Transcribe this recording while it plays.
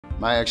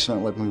My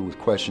accident left me with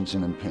questions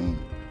and in pain.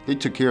 They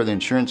took care of the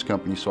insurance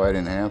company so I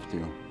didn't have to.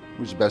 It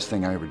was the best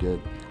thing I ever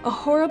did. A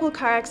horrible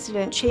car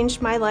accident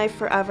changed my life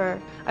forever.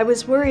 I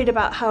was worried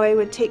about how I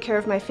would take care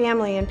of my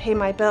family and pay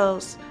my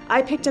bills.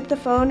 I picked up the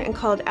phone and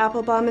called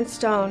Applebaum and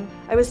Stone.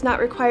 I was not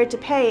required to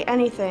pay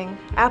anything.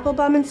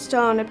 Applebaum and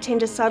Stone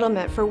obtained a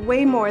settlement for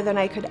way more than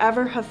I could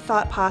ever have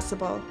thought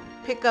possible.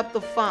 Pick up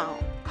the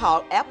phone.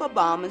 Call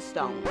Applebaum and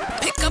Stone.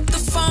 Pick up the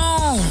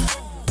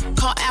phone.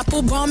 Call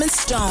Applebaum and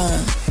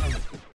Stone.